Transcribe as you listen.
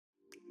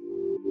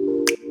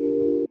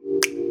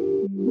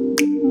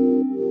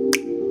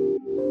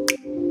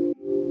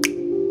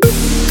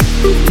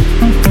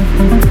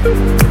In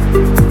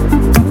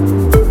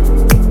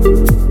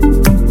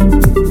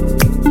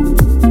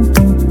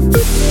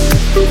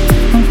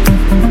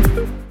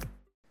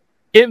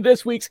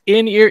this week's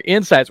In-Ear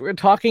Insights, we're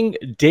talking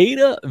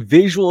data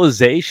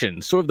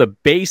visualization, sort of the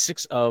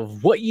basics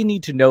of what you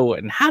need to know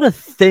and how to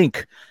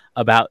think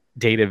about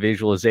data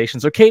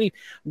visualization. So, Katie,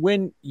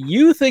 when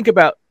you think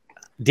about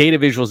data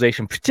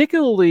visualization,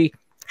 particularly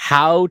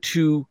how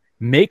to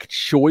make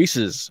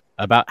choices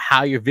about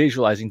how you're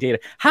visualizing data,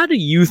 how do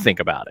you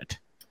think about it?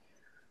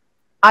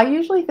 I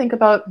usually think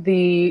about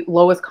the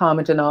lowest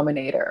common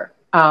denominator.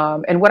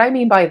 And what I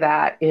mean by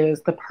that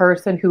is the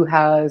person who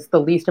has the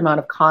least amount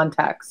of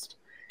context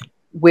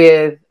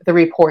with the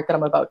report that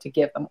I'm about to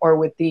give them or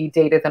with the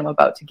data that I'm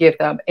about to give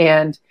them.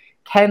 And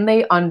can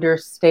they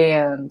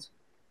understand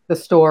the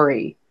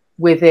story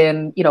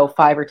within,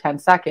 5 or 10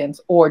 seconds,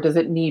 or does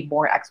it need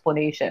more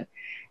explanation?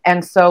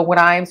 And so when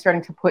I'm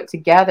starting to put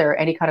together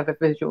any kind of a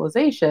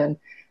visualization,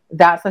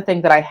 that's the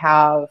thing that I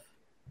have,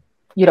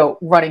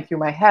 running through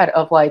my head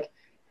of like,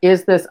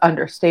 is this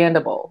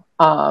understandable?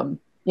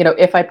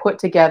 If I put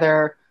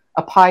together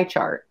a pie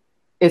chart,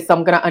 is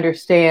someone going to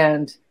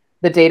understand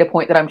the data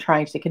point that I'm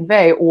trying to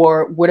convey,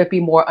 or would it be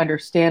more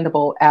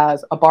understandable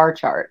as a bar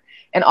chart?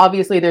 And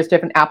obviously there's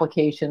different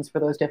applications for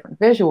those different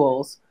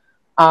visuals.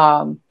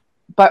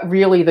 But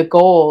really the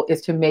goal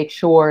is to make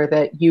sure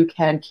that you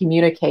can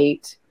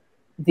communicate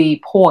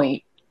the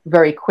point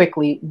very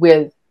quickly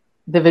with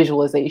the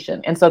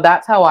visualization. And so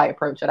that's how I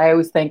approach it. I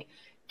always think,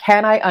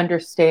 can I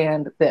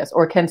understand this?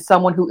 Or can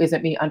someone who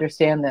isn't me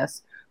understand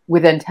this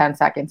within 10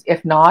 seconds?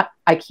 If not,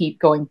 I keep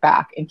going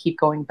back and keep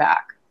going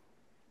back.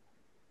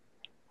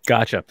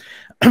 Gotcha.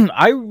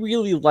 I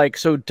really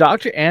so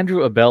Dr.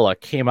 Andrew Abella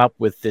came up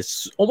with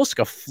this almost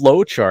like a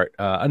flow chart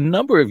a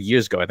number of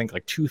years ago. I think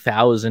like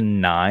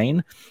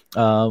 2009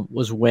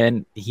 was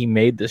when he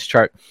made this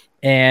chart.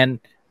 And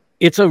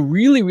it's a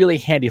really, really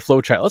handy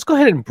flow chart. Let's go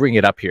ahead and bring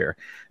it up here.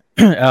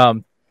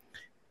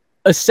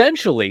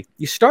 Essentially,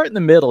 you start in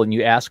the middle and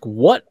you ask,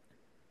 what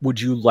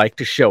would you like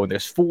to show? And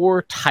there's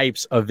 4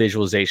 types of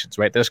visualizations,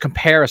 right? There's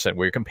comparison,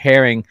 where you're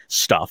comparing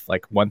stuff,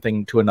 like one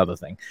thing to another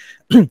thing.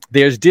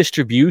 There's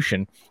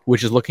distribution,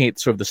 which is looking at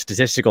sort of the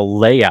statistical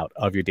layout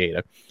of your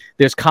data.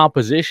 There's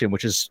composition,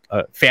 which is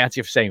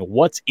fancy for saying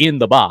what's in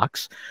the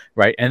box,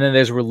 right? And then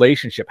there's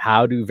relationship.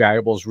 How do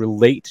variables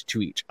relate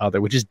to each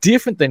other, which is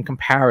different than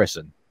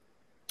comparison.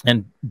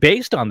 And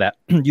based on that,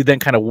 you then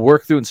kind of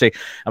work through and say,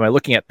 am I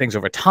looking at things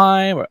over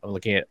time? Or am I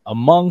looking at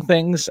among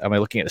things? Am I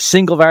looking at a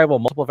single variable,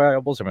 multiple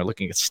variables? Am I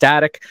looking at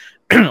static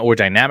or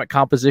dynamic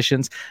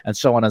compositions, and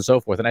so on and so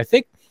forth? And I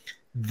think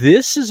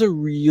this is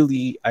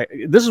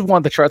this is one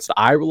of the charts that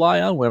I rely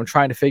on when I'm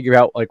trying to figure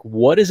out, like,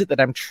 what is it that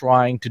I'm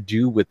trying to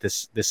do with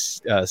this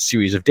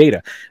series of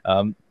data?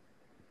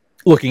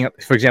 Looking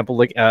at, for example,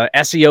 like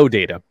SEO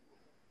data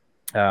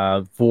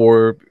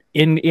for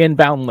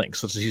inbound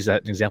links. Let's use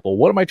that as an example.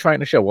 What am I trying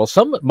to show? Well,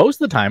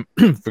 most of the time,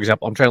 for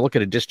example, I'm trying to look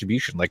at a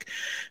distribution like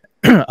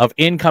of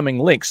incoming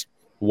links.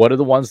 What are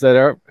the ones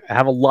that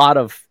have a lot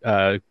of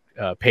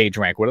page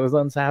rank? What are the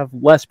ones that have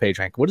less page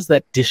rank? What does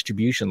that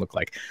distribution look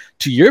like?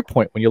 To your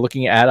point, when you're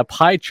looking at a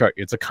pie chart,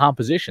 it's a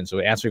composition. So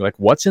answering like,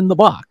 what's in the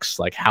box?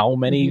 Like how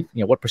many,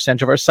 what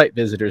percentage of our site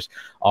visitors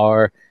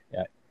are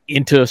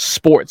into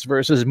sports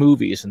versus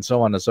movies, and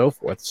so on and so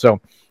forth. So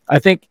I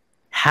think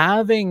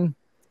having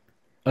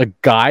a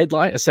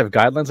set of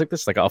guidelines like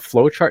this, like a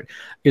flow chart,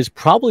 is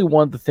probably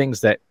one of the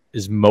things that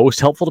is most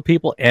helpful to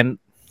people. And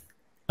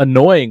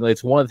annoyingly,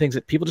 it's one of the things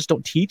that people just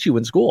don't teach you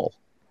in school.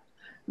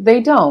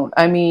 They don't.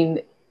 I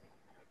mean,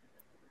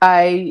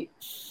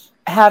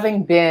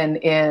 having been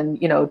in,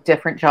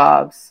 different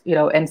jobs,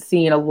 and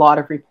seen a lot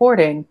of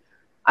reporting,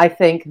 I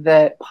think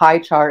that pie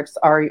charts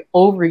are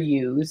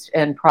overused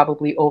and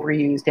probably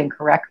overused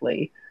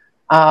incorrectly.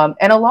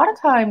 And a lot of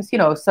times,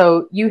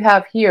 so you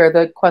have here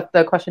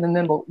the question in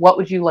the middle, what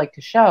would you like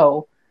to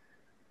show?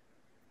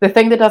 The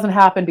thing that doesn't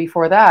happen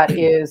before that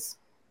is,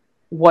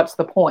 what's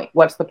the point?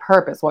 What's the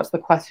purpose? What's the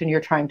question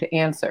you're trying to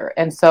answer?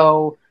 And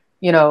so,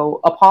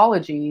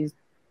 apologies,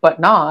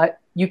 but not,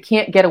 you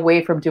can't get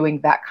away from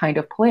doing that kind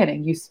of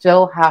planning. You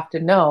still have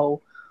to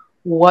know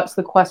what's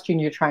the question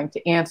you're trying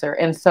to answer.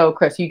 And so,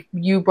 Chris,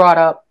 you brought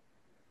up,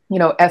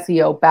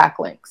 SEO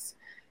backlinks.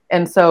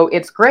 And so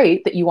it's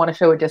great that you want to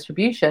show a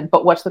distribution,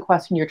 but what's the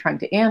question you're trying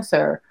to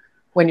answer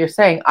when you're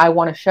saying, I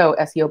want to show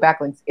SEO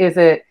backlinks? Is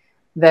it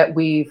that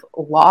we've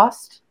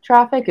lost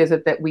traffic? Is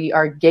it that we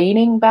are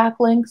gaining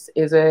backlinks?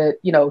 Is it,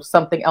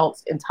 something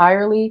else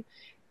entirely?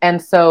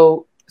 And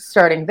so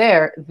starting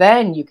there,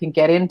 then you can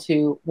get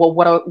into, well,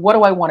 what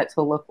do I want it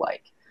to look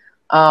like?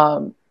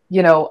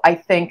 I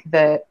think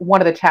that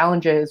one of the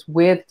challenges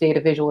with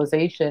data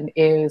visualization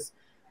is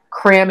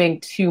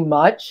cramming too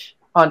much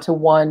onto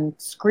one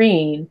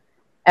screen,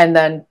 and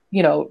then,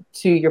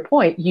 to your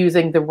point,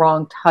 using the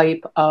wrong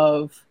type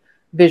of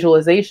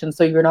visualization,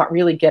 so you're not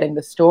really getting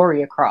the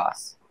story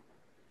across.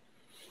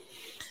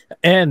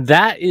 And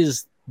that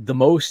is the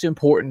most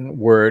important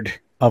word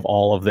of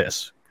all of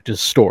this, which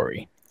is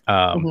story.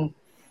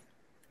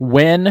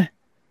 When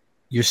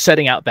you're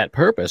setting out that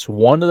purpose,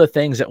 one of the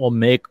things that will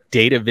make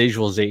data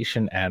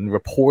visualization and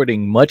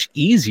reporting much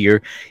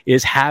easier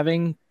is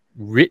having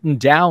written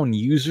down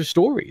user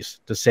stories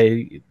to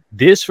say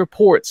this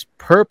report's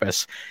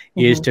purpose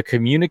is to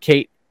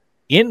communicate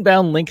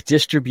inbound link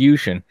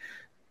distribution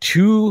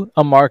to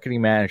a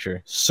marketing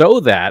manager so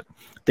that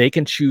they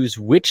can choose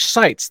which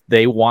sites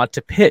they want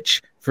to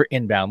pitch for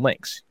inbound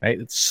links,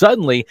 right?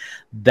 Suddenly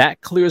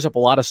that clears up a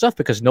lot of stuff,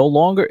 because no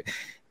longer,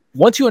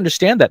 once you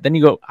understand that, then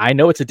you go, I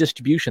know it's a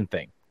distribution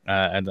thing.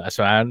 And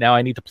so now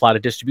I need to plot a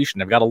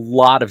distribution. I've got a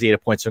lot of data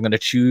points. So I'm going to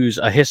choose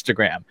a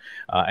histogram,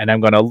 and I'm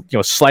going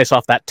to slice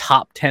off that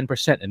top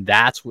 10%, and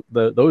that's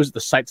those are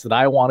the sites that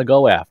I want to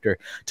go after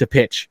to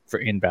pitch for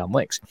inbound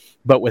links.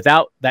 But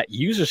without that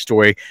user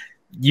story,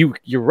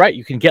 you're right.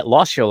 You can get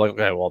lost here. Like,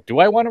 okay, well, do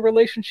I want a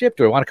relationship?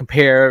 Do I want to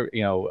compare,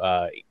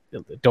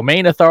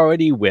 domain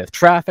authority with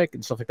traffic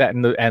and stuff like that?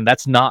 And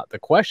that's not the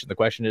question. The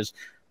question is,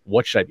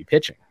 what should I be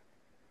pitching?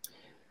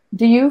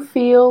 Do you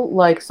feel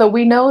like, so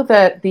we know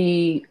that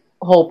the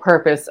whole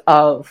purpose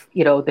of,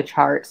 the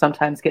chart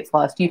sometimes gets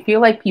lost. Do you feel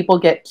like people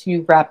get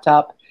too wrapped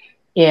up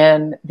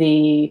in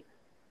the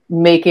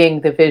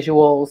making the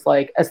visuals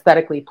like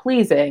aesthetically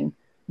pleasing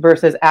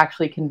versus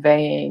actually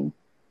conveying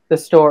the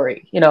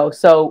story?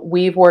 So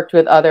we've worked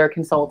with other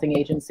consulting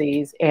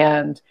agencies,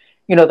 and,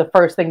 the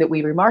first thing that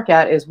we remark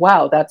at is,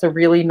 wow, that's a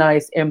really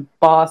nice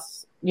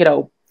emboss,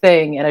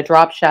 thing and a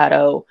drop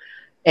shadow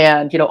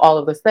and, all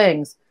of those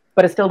things,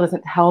 but it still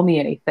doesn't tell me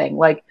anything.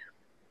 Like,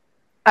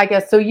 I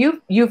guess, so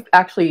you've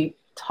actually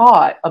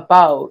taught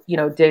about,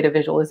 data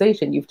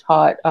visualization. You've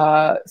taught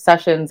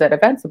sessions at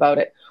events about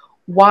it.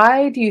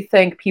 Why do you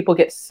think people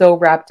get so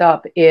wrapped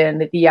up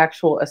in the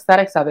actual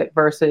aesthetics of it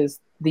versus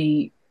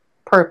the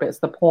purpose,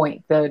 the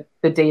point, the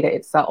data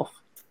itself?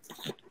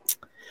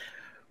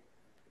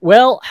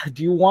 Well,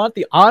 do you want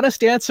the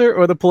honest answer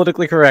or the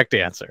politically correct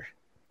answer?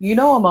 I'm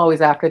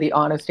always after the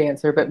honest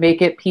answer, but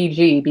make it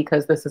PG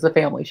because this is a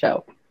family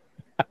show.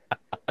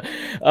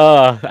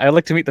 I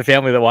like to meet the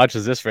family that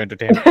watches this for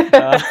entertainment.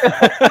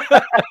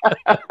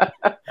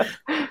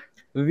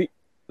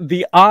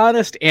 The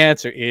honest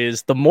answer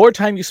is, the more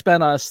time you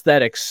spend on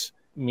aesthetics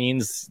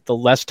means the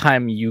less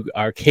time you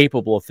are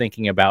capable of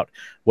thinking about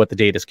what the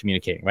data is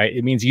communicating, right?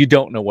 It means you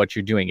don't know what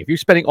you're doing. If you're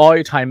spending all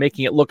your time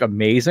making it look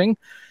amazing,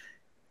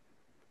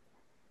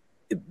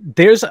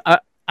 I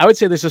would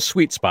say there's a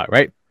sweet spot,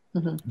 right?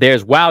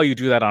 There's, wow, you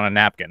do that on a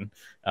napkin.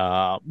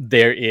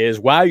 There is,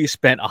 wow, you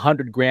spent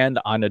 $100,000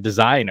 on a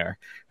designer,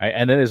 right?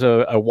 And then there's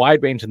a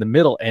wide range in the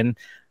middle. And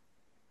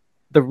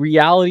the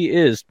reality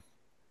is,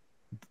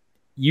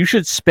 you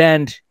should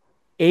spend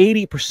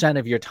 80%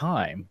 of your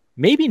time,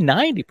 maybe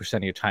 90%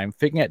 of your time,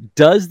 figuring out,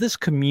 does this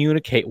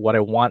communicate what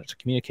I want it to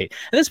communicate?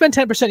 And then spend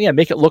 10%,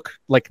 make it look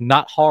like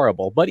not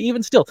horrible. But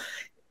even still,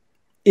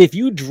 if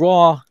you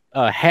draw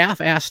a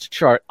half-assed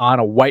chart on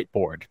a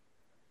whiteboard,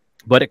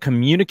 but it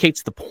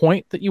communicates the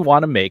point that you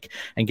want to make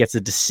and gets a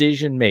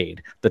decision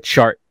made, the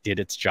chart did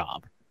its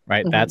job,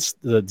 right? That's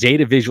the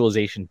data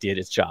visualization did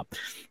its job.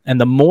 And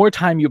the more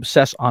time you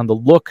obsess on the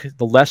look,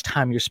 the less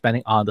time you're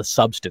spending on the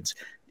substance.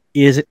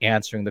 Is it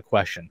answering the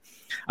question?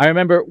 I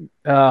remember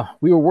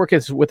we were working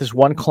with this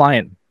one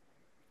client,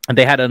 and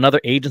they had another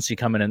agency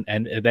come in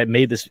and that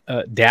made this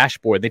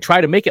dashboard. They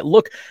tried to make it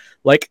look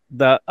like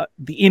the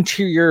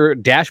interior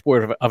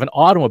dashboard of an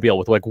automobile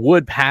with like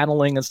wood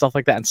paneling and stuff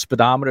like that, and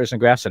speedometers and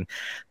graphs. And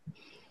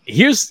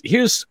here's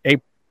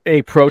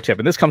a pro tip,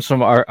 and this comes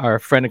from our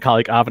friend and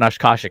colleague Avinash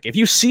Kaushik. If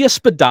you see a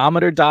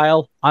speedometer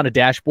dial on a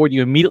dashboard,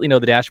 you immediately know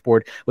the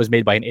dashboard was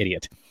made by an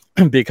idiot,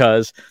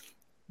 because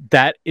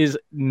that is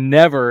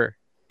never,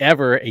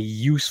 ever a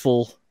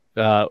useful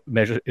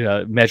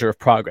measure of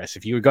progress.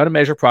 If you're going to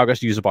measure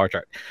progress, use a bar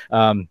chart.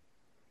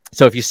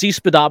 So if you see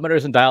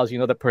speedometers and dials, you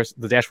know that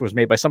the dashboard was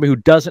made by somebody who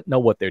doesn't know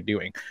what they're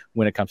doing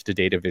when it comes to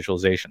data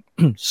visualization.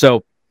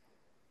 So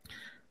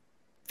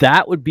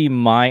that would be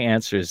my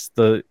answers.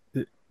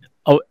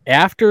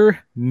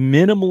 After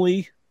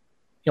minimally,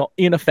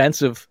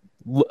 inoffensive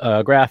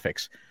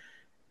graphics,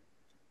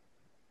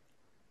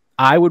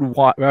 I would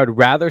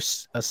rather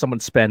someone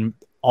spend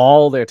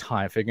all their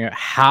time figuring out,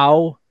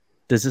 how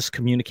does this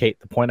communicate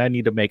the point I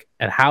need to make,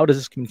 and how does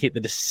this communicate the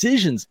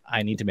decisions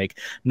I need to make,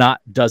 not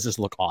does this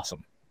look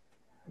awesome?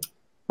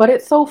 But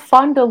it's so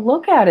fun to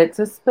look at. It's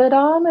a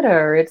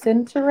speedometer. It's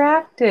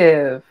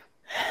interactive.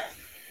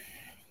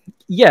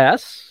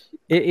 Yes,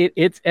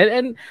 it's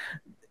and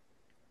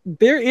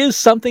there is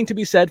something to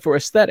be said for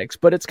aesthetics,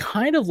 but it's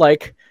kind of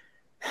like,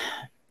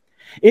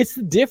 it's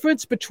the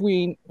difference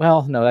between,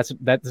 well, no, this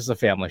is a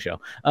family show.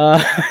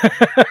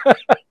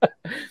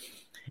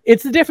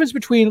 It's the difference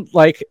between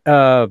like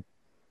a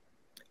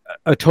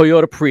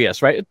Toyota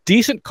Prius, right? A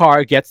decent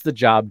car gets the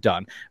job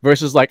done,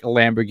 versus like a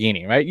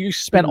Lamborghini, right? You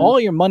spend all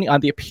your money on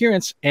the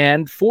appearance,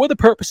 and for the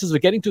purposes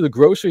of getting to the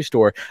grocery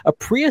store, a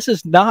Prius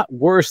is not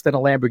worse than a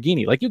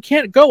Lamborghini. Like, you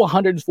can't go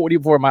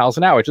 144 miles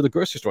an hour to the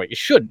grocery store. You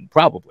shouldn't,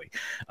 probably,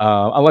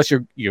 unless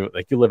you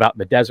live out in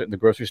the desert and the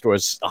grocery store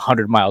is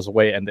 100 miles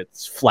away and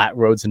it's flat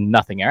roads and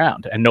nothing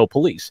around and no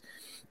police.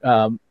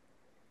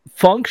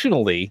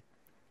 Functionally,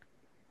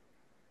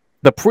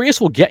 The Prius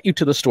will get you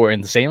to the store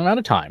in the same amount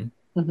of time,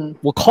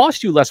 will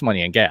cost you less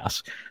money in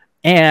gas,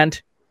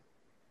 and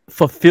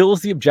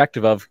fulfills the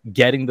objective of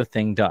getting the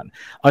thing done.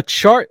 A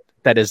chart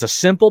that is a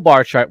simple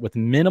bar chart with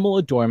minimal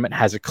adornment,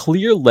 has a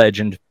clear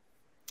legend,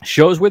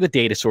 shows where the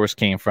data source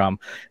came from,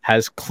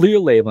 has clear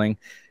labeling,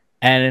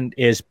 and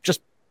is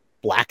just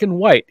black and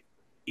white,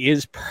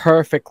 is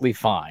perfectly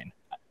fine.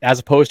 As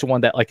opposed to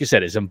one that, like you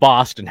said, is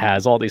embossed and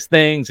has all these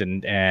things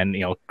and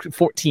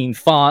 14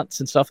 fonts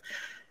and stuff.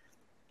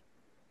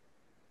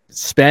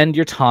 Spend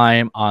your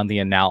time on the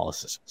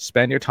analysis.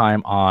 Spend your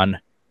time on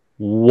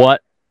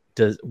what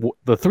does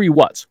the three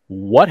whats.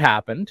 What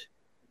happened?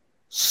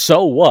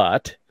 So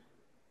what?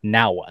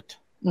 Now what?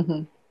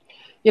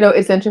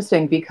 It's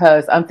interesting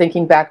because I'm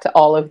thinking back to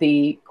all of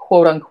the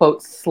quote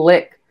unquote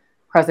slick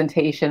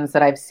presentations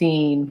that I've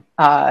seen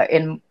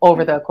in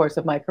over the course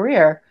of my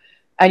career.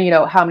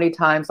 And, how many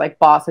times like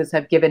bosses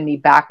have given me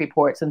back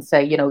reports and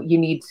say, you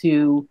need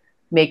to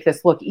make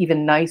this look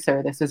even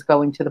nicer. This is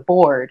going to the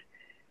board.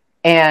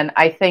 And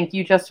I think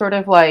you just sort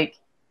of like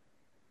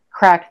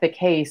cracked the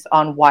case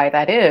on why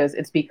that is.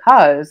 It's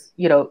because,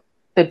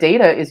 the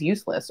data is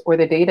useless, or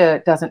the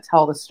data doesn't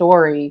tell the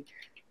story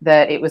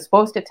that it was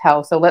supposed to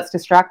tell. So let's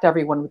distract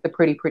everyone with the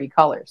pretty, pretty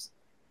colors.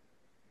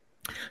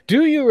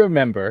 Do you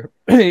remember,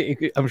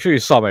 I'm sure you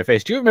saw my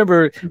face, do you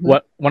remember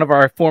what one of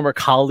our former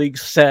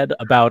colleagues said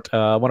about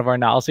one of our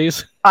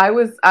analyses? I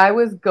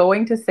was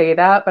going to say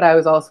that, but I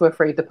was also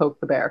afraid to poke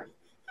the bear.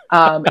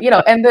 And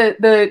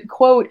the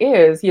quote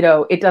is,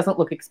 it doesn't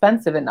look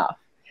expensive enough.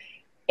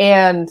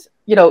 And,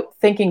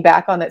 thinking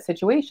back on that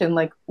situation,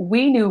 like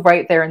we knew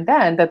right there and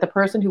then that the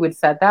person who had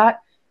said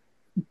that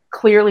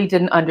clearly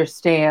didn't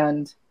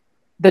understand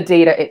the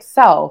data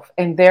itself,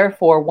 and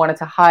therefore wanted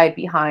to hide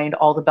behind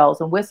all the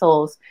bells and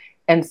whistles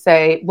and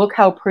say, look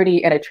how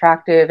pretty and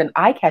attractive and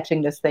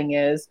eye-catching this thing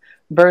is,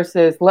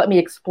 versus let me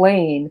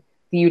explain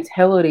the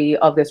utility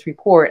of this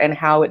report and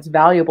how it's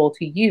valuable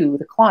to you,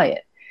 the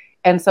client.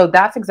 And so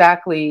that's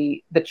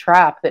exactly the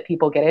trap that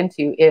people get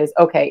into is,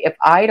 okay, if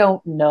I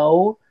don't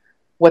know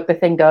what the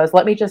thing does,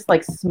 let me just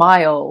like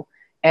smile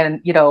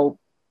and,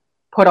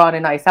 put on a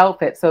nice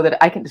outfit so that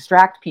I can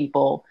distract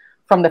people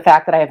from the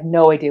fact that I have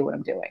no idea what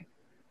I'm doing.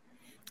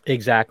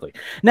 Exactly.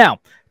 Now,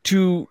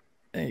 to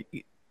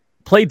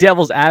play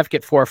devil's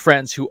advocate for our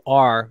friends who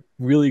are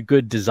really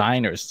good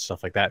designers and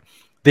stuff like that,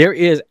 there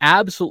is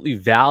absolutely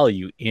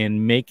value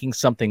in making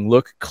something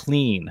look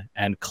clean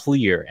and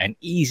clear and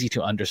easy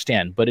to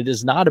understand, but it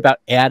is not about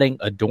adding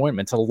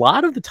adornments. A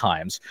lot of the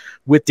times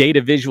with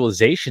data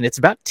visualization, it's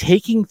about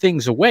taking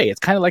things away. It's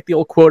kind of like the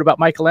old quote about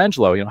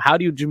Michelangelo, how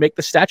do you make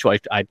the statue?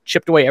 I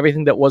chipped away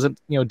everything that wasn't,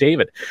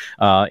 David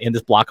in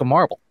this block of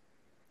marble.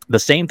 The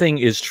same thing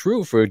is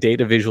true for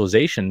data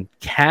visualization.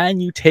 Can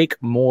you take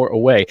more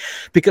away?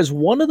 Because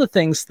one of the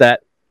things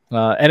that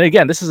and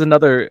again, this is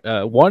another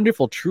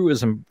wonderful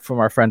truism from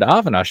our friend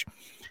Avinash.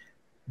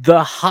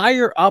 The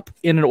higher up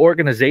in an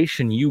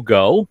organization you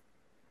go,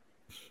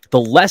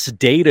 the less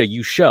data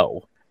you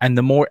show and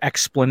the more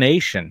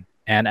explanation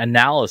and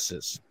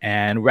analysis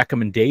and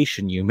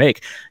recommendation you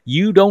make.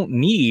 You don't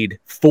need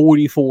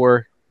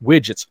 44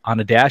 widgets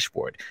on a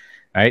dashboard.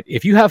 Right?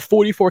 If you have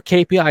 44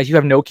 KPIs, you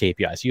have no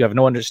KPIs. You have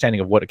no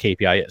understanding of what a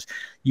KPI is.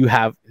 You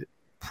have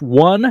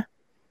 1,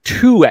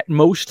 2, at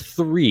most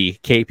 3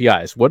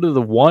 KPIs. What are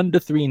the 1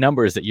 to 3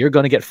 numbers that you're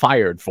going to get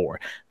fired for?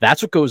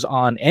 That's what goes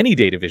on any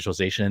data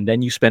visualization. And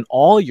then you spend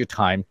all your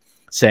time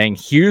saying,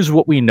 here's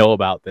what we know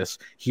about this.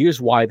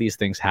 Here's why these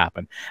things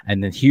happen.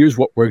 And then here's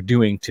what we're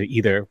doing to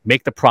either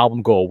make the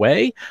problem go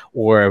away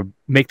or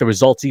make the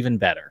results even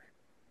better.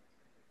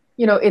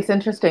 It's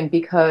interesting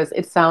because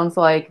it sounds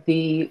like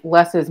the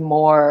less is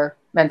more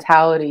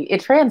mentality. It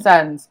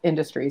transcends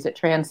industries. It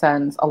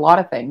transcends a lot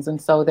of things.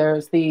 And so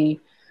there's the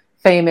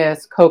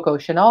famous Coco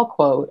Chanel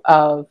quote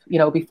of,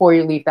 before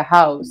you leave the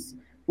house,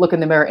 look in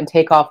the mirror and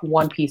take off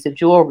one piece of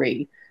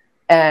jewelry.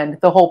 And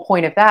the whole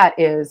point of that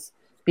is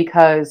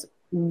because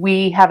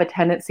we have a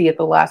tendency at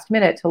the last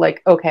minute to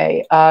like,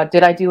 okay,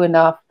 did I do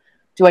enough?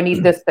 Do I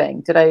need this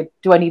thing?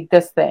 Do I need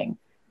this thing?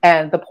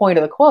 And the point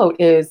of the quote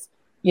is,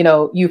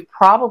 you've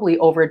probably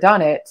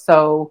overdone it.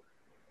 So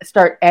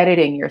start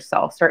editing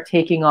yourself, start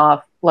taking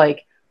off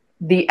like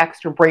the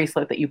extra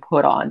bracelet that you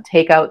put on,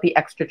 take out the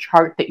extra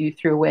chart that you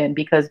threw in,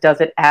 because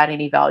does it add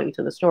any value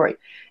to the story?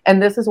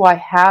 And this is why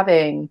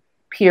having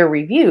peer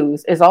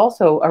reviews is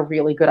also a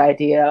really good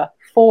idea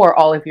for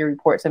all of your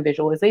reports and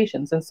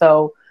visualizations. And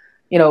so,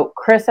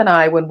 Chris and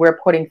I, when we're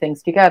putting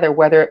things together,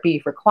 whether it be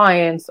for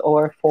clients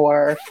or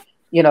for,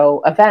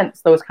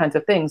 events, those kinds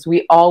of things,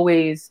 we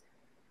always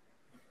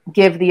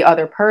give the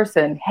other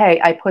person, hey,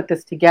 I put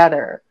this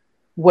together.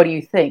 What do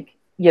you think?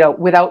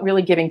 Without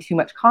really giving too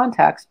much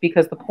context,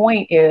 because the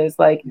point is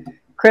like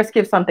Chris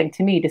gives something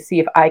to me to see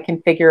if I can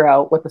figure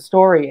out what the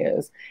story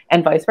is,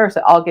 and vice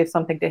versa. I'll give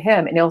something to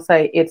him and he'll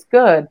say it's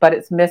good, but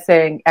it's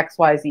missing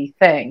XYZ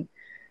thing,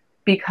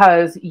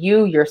 because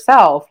you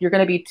yourself, you're going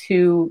to be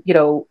too,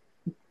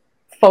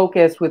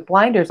 focused with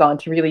blinders on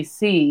to really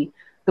see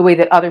the way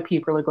that other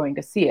people are going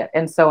to see it.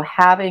 And so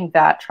having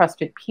that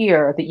trusted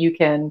peer that you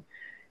can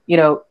you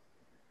know,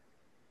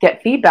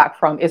 get feedback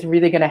from is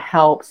really going to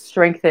help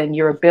strengthen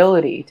your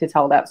ability to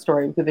tell that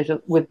story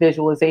with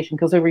visualization.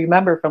 Because I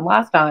remember from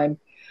last time,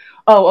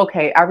 oh,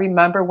 okay, I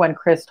remember when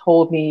Chris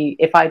told me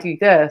if I do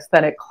this,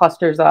 then it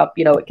clusters up,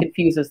 it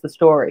confuses the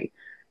story,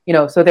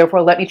 so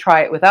therefore let me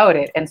try it without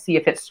it and see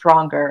if it's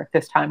stronger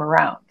this time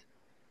around.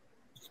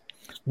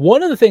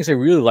 One of the things I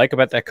really like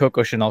about that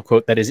Coco Chanel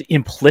quote that is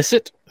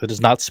implicit, that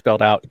is not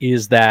spelled out,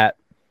 is that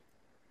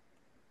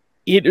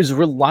it is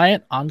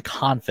reliant on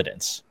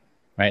confidence.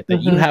 Right?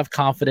 That you have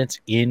confidence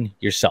in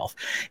yourself.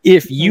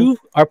 If you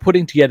are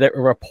putting together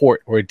a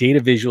report or a data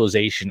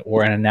visualization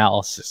or an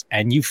analysis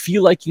and you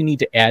feel like you need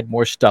to add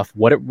more stuff,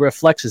 what it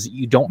reflects is that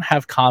you don't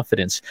have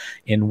confidence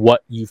in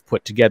what you've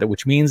put together,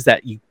 which means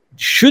that you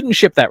shouldn't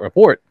ship that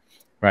report,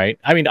 right?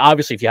 I mean,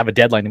 obviously, if you have a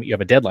deadline to meet, you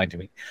have a deadline to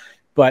meet.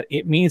 But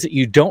it means that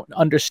you don't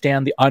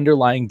understand the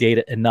underlying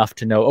data enough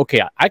to know,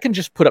 okay, I can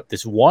just put up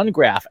this one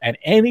graph and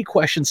any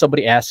question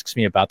somebody asks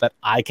me about that,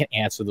 I can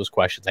answer those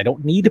questions. I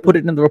don't need to put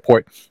it in the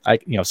report.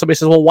 Somebody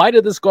says, well, why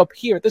did this go up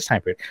here at this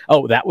time period?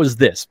 Oh, that was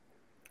this.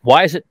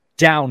 Why is it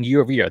down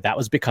year over year? That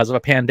was because of a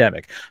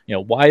pandemic.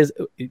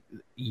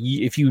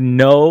 If you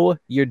know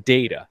your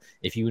data,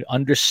 if you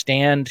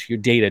understand your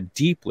data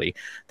deeply,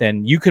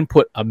 then you can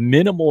put a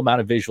minimal amount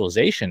of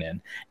visualization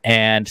in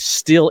and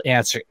still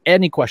answer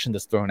any question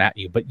that's thrown at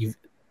you. But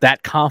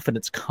that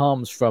confidence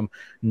comes from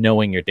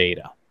knowing your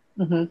data.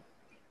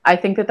 I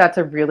think that that's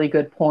a really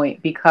good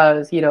point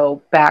because,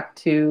 back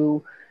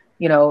to,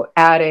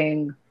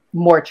 adding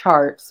more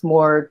charts,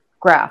 more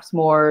graphs,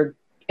 more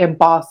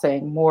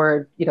embossing,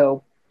 more,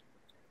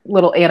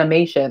 little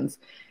animations,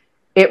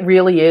 it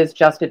really is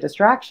just a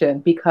distraction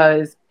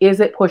because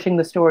is it pushing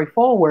the story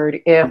forward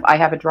if I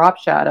have a drop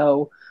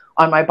shadow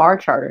on my bar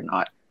chart or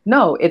not?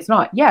 No, it's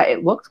not. Yeah,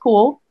 it looks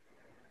cool,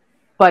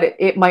 but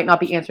it might not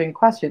be answering a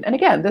question. And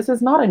again, this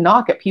is not a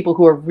knock at people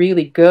who are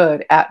really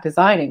good at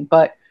designing,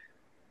 but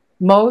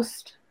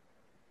most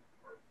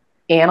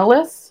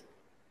analysts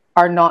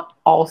are not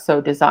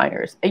also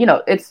designers.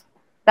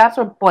 That's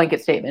a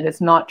blanket statement.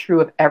 It's not true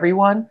of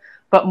everyone,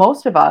 but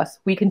most of us,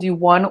 we can do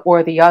one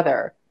or the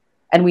other.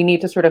 And we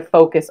need to sort of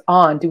focus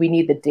on, do we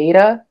need the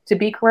data to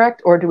be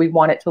correct or do we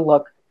want it to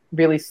look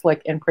really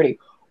slick and pretty?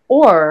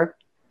 Or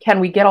can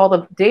we get all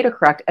the data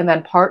correct and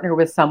then partner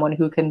with someone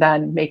who can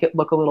then make it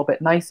look a little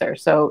bit nicer?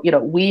 So,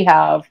 we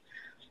have,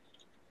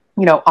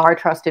 our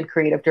trusted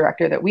creative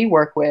director that we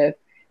work with,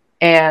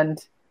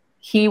 and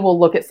he will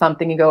look at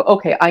something and go,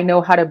 okay, I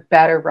know how to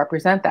better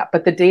represent that.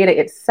 But the data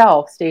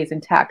itself stays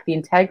intact. The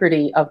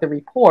integrity of the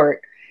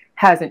report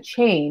hasn't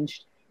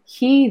changed.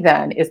 He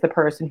then is the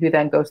person who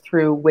then goes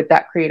through with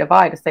that creative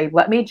eye to say,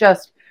 let me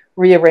just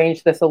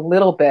rearrange this a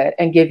little bit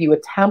and give you a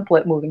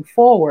template moving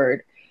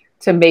forward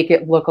to make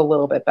it look a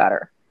little bit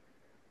better.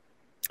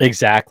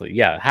 Exactly.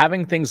 Yeah.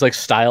 Having things like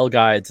style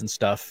guides and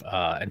stuff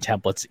and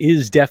templates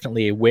is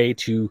definitely a way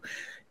to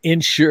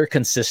ensure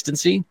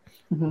consistency,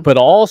 but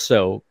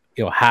also,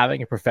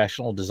 having a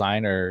professional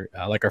designer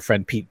like our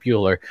friend Pete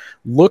Bueller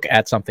look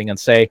at something and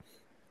say,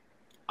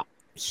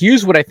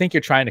 here's what I think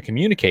you're trying to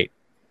communicate.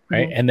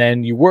 Right. And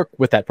then you work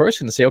with that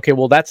person to say, okay,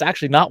 well, that's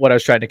actually not what I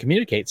was trying to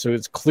communicate. So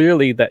it's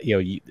clearly that,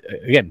 you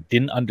again,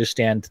 didn't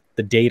understand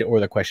the data or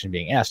the question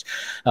being asked.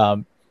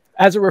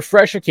 As a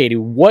refresher, Katie,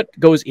 what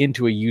goes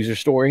into a user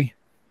story?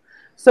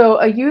 So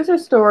a user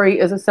story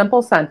is a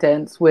simple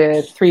sentence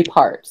with 3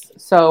 parts.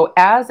 So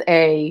as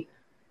a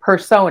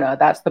persona,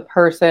 that's the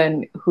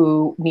person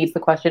who needs the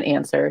question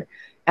answered.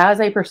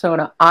 As a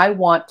persona, I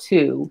want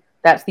to,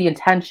 that's the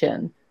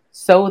intention,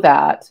 so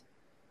that,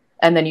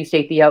 and then you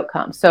state the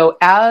outcome. So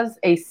as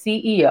a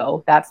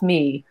CEO, that's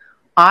me,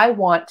 I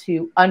want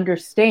to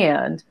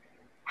understand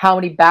how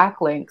many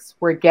backlinks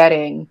we're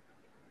getting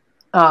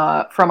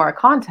from our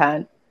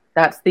content.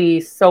 That's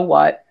the so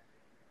what,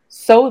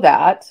 so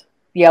that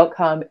the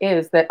outcome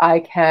is that I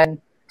can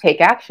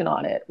take action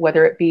on it,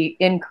 whether it be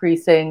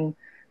increasing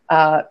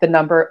the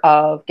number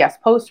of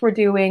guest posts we're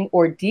doing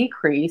or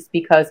decrease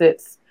because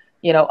it's,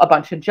 a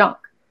bunch of junk.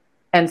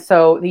 And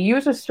so the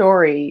user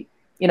story,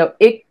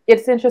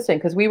 it's interesting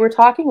because we were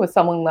talking with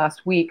someone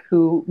last week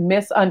who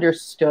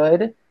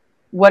misunderstood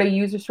what a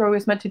user story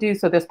was meant to do.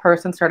 So this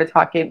person started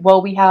talking,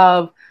 well, we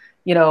have,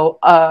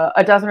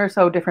 a dozen or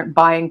so different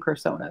buying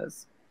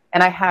personas.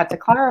 And I had to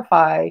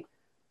clarify,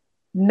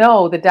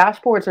 no, the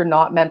dashboards are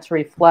not meant to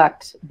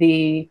reflect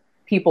the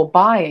people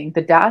buying.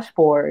 The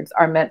dashboards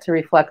are meant to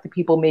reflect the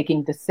people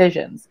making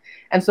decisions.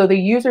 And so the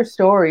user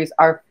stories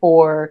are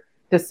for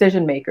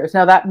decision makers.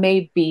 Now that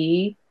may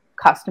be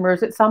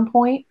customers at some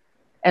point.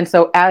 And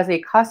so as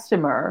a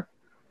customer,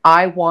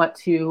 I want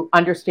to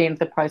understand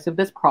the price of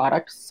this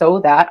product so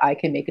that I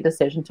can make a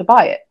decision to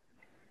buy it.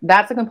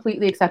 That's a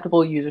completely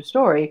acceptable user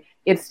story.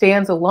 It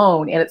stands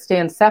alone and it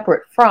stands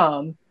separate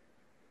from,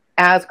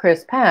 as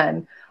Chris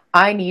Penn,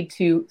 I need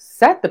to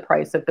set the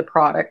price of the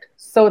product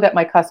so that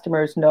my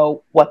customers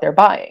know what they're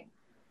buying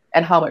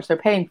and how much they're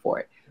paying for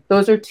it.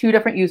 Those are 2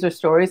 different user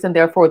stories, and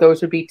therefore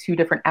those would be 2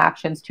 different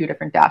actions, 2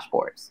 different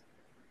dashboards.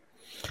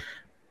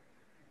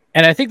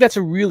 And I think that's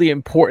a really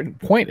important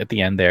point at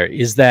the end there,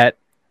 is that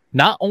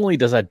not only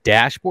does a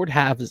dashboard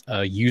have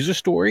a user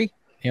story,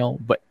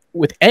 but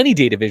with any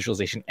data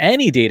visualization,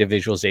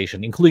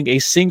 including a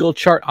single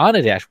chart on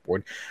a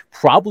dashboard,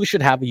 probably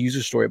should have a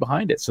user story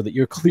behind it so that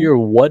you're clear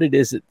what it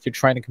is that you're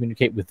trying to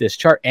communicate with this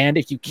chart. And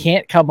if you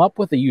can't come up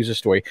with a user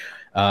story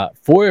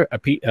for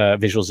a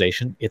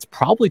visualization, it's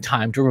probably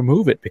time to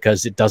remove it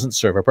because it doesn't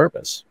serve a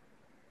purpose.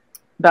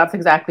 That's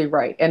exactly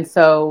right. And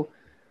so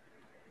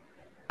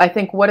I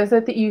think, what is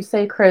it that you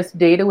say, Chris?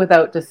 Data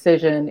without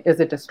decision is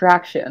a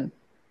distraction.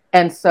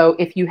 And so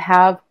if you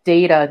have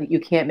data that you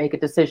can't make a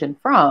decision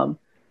from,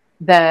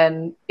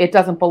 then it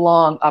doesn't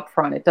belong up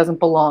front. It doesn't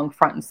belong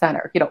front and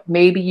center.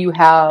 Maybe you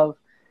have,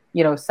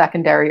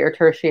 secondary or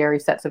tertiary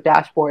sets of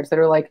dashboards that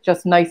are like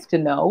just nice to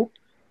know.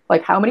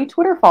 Like, how many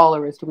Twitter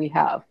followers do we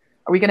have?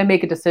 Are we going to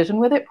make a decision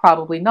with it?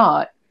 Probably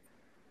not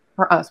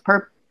for us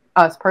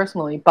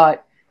personally,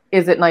 but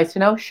is it nice to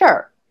know?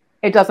 Sure.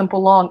 It doesn't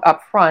belong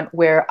up front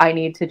where I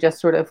need to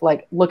just sort of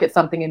like look at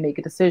something and make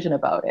a decision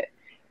about it.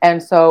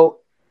 And so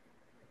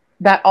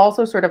that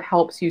also sort of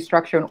helps you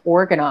structure and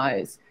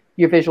organize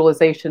your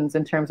visualizations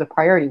in terms of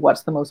priority.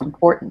 What's the most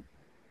important?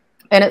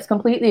 And it's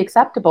completely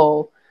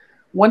acceptable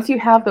once you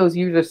have those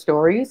user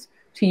stories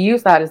to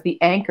use that as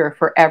the anchor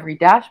for every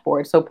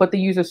dashboard. So put the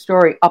user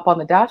story up on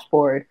the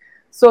dashboard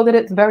so that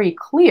it's very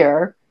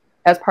clear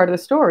as part of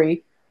the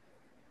story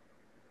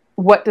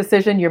what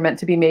decision you're meant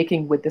to be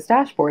making with this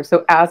dashboard.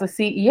 So as a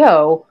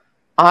CEO,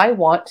 I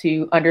want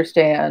to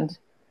understand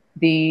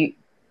the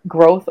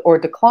growth or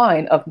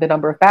decline of the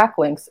number of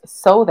backlinks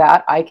so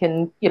that I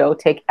can,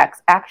 take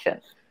X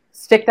action.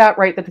 Stick that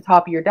right at the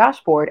top of your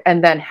dashboard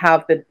and then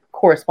have the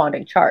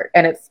corresponding chart.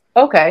 And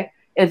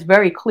it's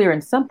very clear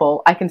and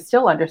simple. I can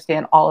still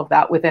understand all of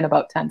that within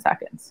about 10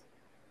 seconds.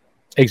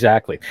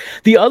 Exactly.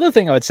 The other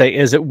thing I would say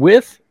is that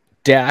with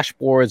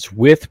dashboards,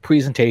 with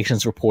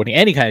presentations, reporting,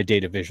 any kind of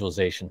data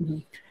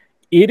visualization,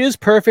 it is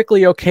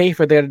perfectly okay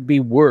for there to be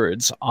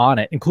words on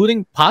it,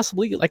 including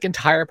possibly like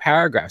entire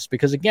paragraphs,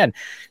 because again,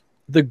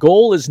 the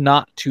goal is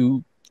not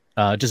to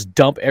just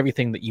dump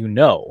everything that you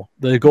know.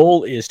 The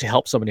goal is to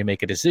help somebody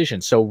make a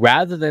decision. So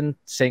rather than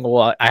saying,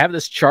 well, I have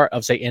this chart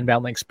of, say,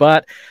 inbound links,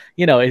 but,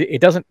 it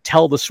doesn't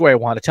tell the story I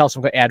want to tell, so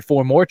I'm going to add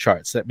 4 more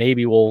charts that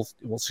maybe will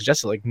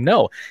suggest it. Like,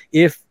 no,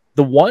 if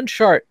the one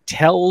chart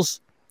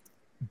tells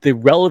the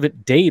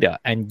relevant data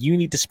and you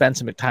need to spend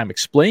some time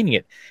explaining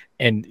it,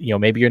 and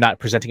maybe you're not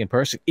presenting in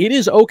person, it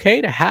is okay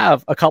to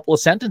have a couple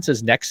of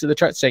sentences next to the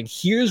chart saying,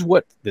 here's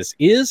what this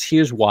is,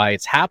 here's why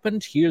it's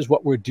happened, here's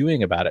what we're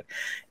doing about it.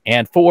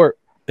 And for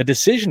the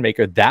decision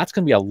maker, that's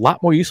going to be a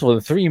lot more useful than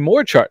 3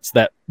 more charts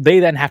that they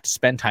then have to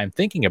spend time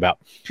thinking about.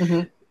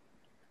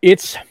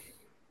 It's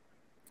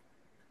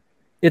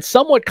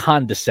somewhat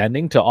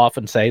condescending to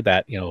often say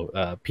that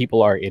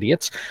people are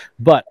idiots,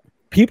 but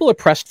people are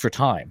pressed for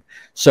time.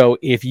 So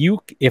if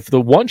the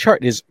one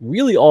chart is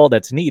really all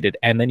that's needed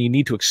and then you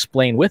need to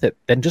explain with it,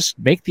 then just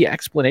make the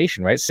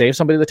explanation, right? Save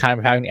somebody the time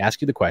of having to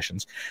ask you the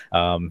questions.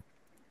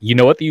 You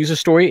know what the user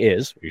story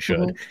is, you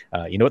should.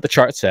 You know what the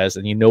chart says,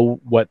 and you know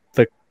what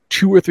the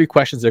 2 or 3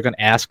 questions they're going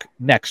to ask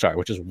next are,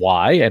 which is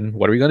why and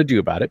what are we going to do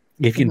about it.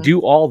 If you can do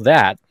all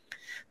that,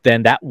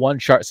 then that one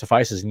chart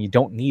suffices and you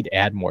don't need to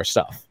add more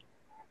stuff.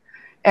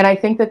 And I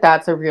think that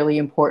that's a really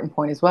important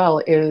point as well,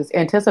 is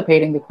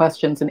anticipating the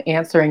questions and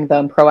answering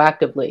them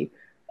proactively.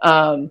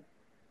 And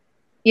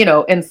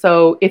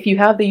so if you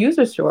have the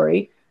user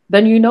story,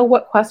 then you know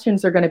what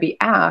questions are going to be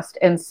asked.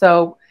 And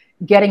so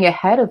getting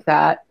ahead of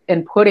that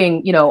and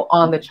putting,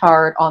 on the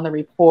chart, on the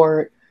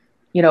report,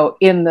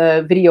 in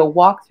the video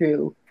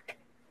walkthrough,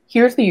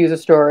 here's the user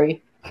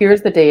story,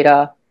 here's the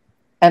data,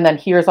 and then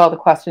here's all the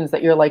questions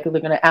that you're likely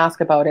going to ask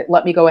about it.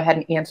 Let me go ahead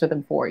and answer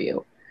them for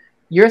you.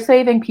 You're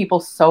saving people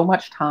so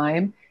much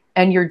time,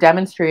 and you're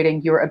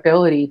demonstrating your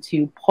ability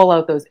to pull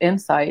out those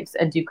insights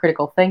and do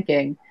critical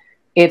thinking.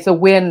 It's a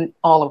win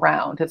all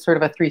around. It's sort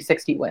of a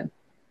 360 win.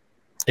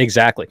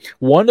 Exactly.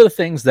 One of the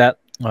things that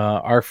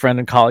our friend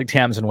and colleague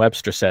Tamsin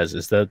Webster says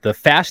is that the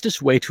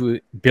fastest way to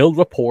build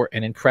rapport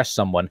and impress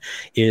someone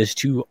is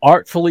to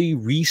artfully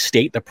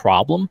restate the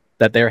problem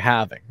that they're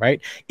having, right?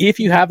 If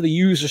you have the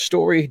user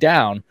story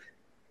down,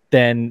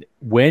 then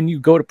when you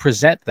go to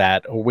present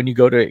that or when you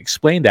go to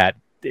explain that,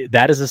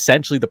 that is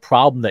essentially the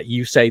problem that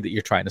you say that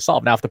you're trying to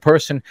solve. Now, if the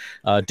person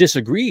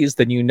disagrees,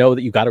 then you know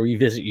that you've got to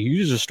revisit your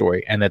user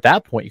story. And at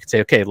that point, you can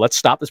say, okay, let's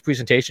stop this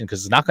presentation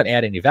because it's not going to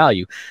add any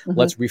value.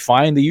 Let's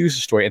refine the user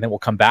story, and then we'll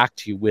come back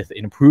to you with an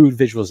improved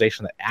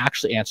visualization that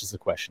actually answers the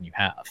question you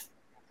have.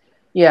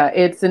 Yeah,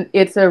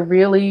 it's a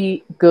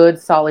really good,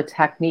 solid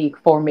technique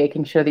for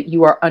making sure that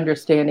you are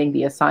understanding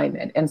the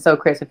assignment. And so,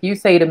 Chris, if you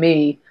say to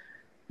me,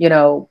 we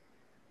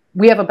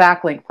have a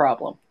backlink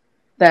problem,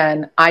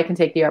 then I can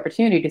take the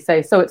opportunity to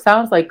say, so it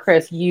sounds like,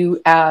 Chris,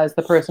 you as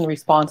the person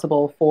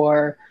responsible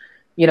for,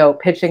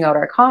 pitching out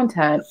our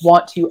content,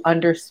 want to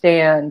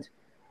understand,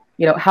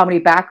 how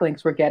many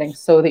backlinks we're getting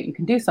so that you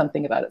can do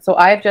something about it. So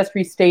I've just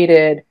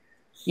restated,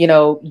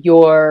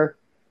 your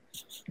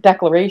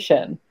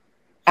declaration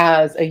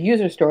as a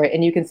user story,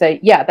 and you can say,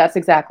 yeah, that's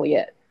exactly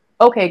it.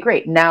 okay,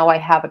 great. Now I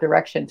have a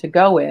direction to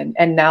go in.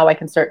 And now I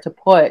can start to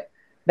put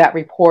that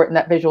report and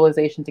that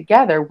visualization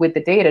together with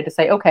the data to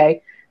say,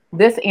 okay,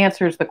 this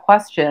answers the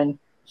question.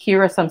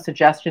 Here are some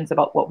suggestions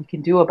about what we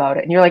can do about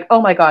it. And you're like,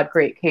 oh my God,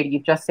 great, Katie,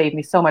 you've just saved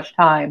me so much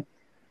time.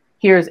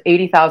 Here's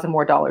 $80,000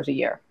 more a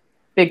year.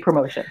 Big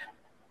promotion.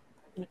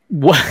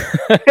 What?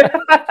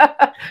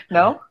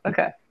 No?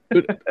 Okay.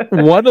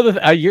 One of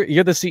the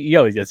you're the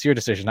CEO. It's your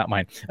decision, not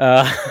mine.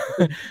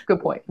 Good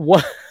point.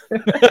 One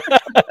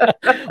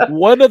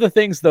of the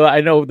things, though, I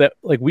know that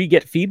like we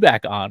get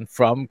feedback on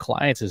from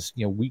clients is,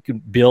 you know, we can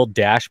build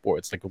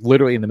dashboards like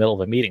literally in the middle of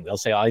a meeting. They'll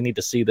say, oh, I need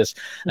to see this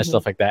and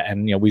stuff like that,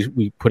 and you know,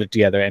 we put it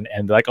together, and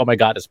they're like, oh my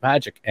God, it's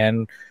magic.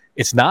 And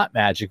it's not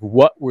magic.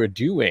 What we're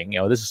doing, you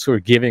know, this is sort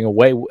of giving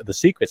away the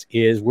secrets,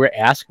 is we're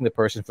asking the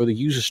person for the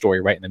user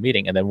story right in the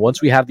meeting, and then once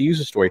we have the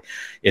user story,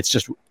 it's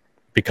just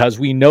because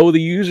we know the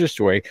user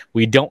story,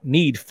 we don't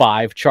need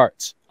 5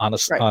 charts on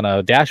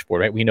a dashboard,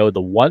 right? We know the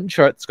one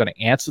chart that's going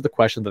to answer the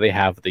question that they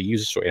have with the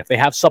user story. If they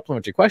have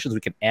supplementary questions,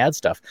 we can add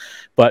stuff.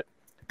 But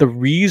the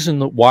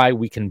reason why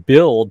we can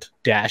build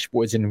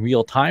dashboards in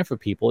real time for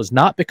people is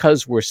not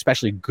because we're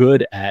especially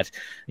good at,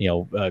 you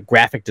know,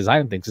 graphic design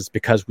and things. It's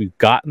because we've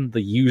gotten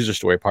the user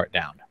story part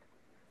down.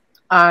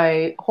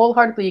 I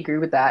wholeheartedly agree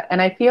with that.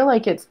 And I feel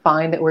like it's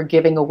fine that we're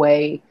giving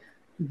away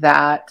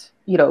that,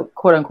 you know,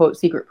 quote unquote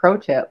secret pro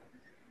tip,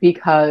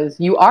 because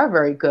you are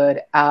very good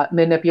at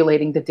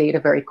manipulating the data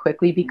very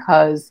quickly,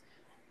 because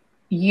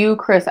you,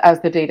 Chris, as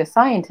the data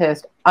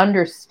scientist,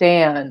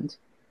 understand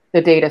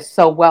the data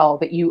so well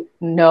that you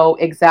know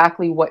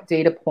exactly what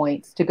data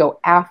points to go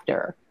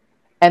after.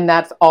 And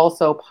that's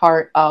also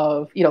part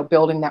of, you know,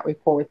 building that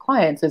rapport with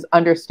clients, is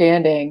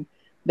understanding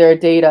their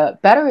data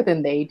better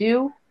than they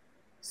do,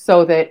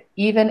 so that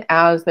even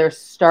as they're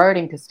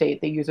starting to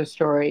state the user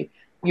story,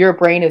 your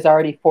brain is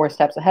already 4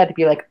 steps ahead to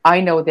be like,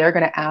 I know they're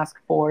going to ask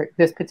for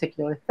this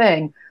particular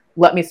thing.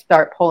 Let me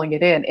start pulling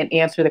it in and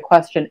answer the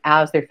question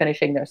as they're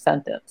finishing their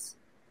sentence.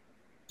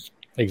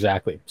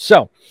 Exactly.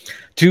 So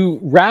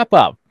to wrap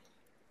up,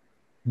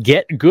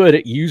 get good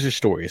at user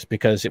stories,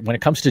 because when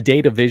it comes to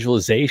data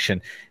visualization,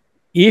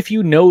 if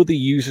you know the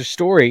user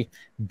story,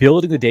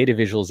 building the data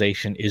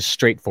visualization is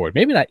straightforward.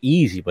 Maybe not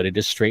easy, but it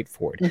is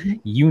straightforward.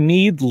 You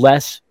need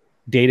less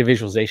data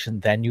visualization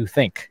than you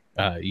think.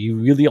 You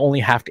really only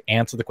have to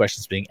answer the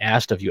questions being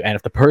asked of you. And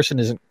if the person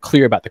isn't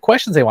clear about the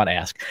questions they want to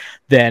ask,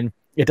 then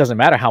it doesn't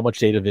matter how much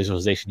data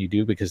visualization you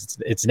do, because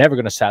it's never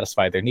going to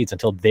satisfy their needs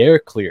until they're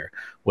clear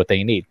what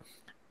they need.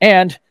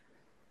 And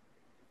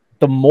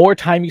the more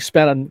time you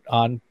spend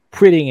on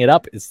prettying it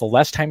up, it's the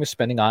less time you're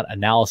spending on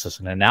analysis.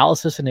 And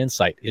analysis and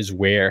insight is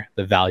where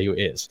the value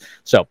is.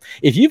 So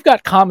if you've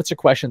got comments or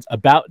questions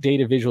about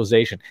data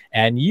visualization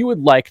and you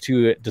would like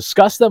to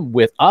discuss them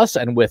with us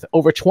and with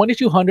over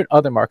 2,200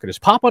 other marketers,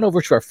 pop on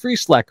over to our free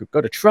Slack group.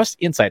 Go to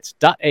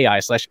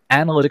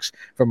trustinsights.ai/analytics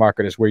for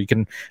marketers, where you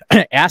can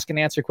ask and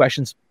answer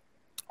questions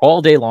all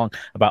day long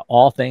about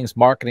all things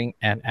marketing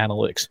and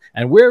analytics.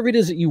 And wherever it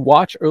is that you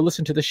watch or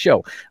listen to the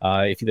show,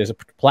 if there's a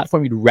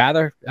platform you'd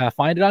rather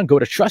find it on, go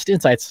to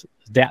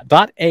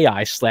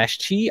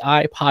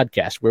trustinsights.ai/TI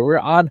podcast, where we're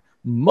on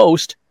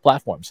most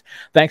platforms.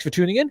 Thanks for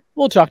tuning in.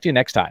 We'll talk to you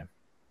next time.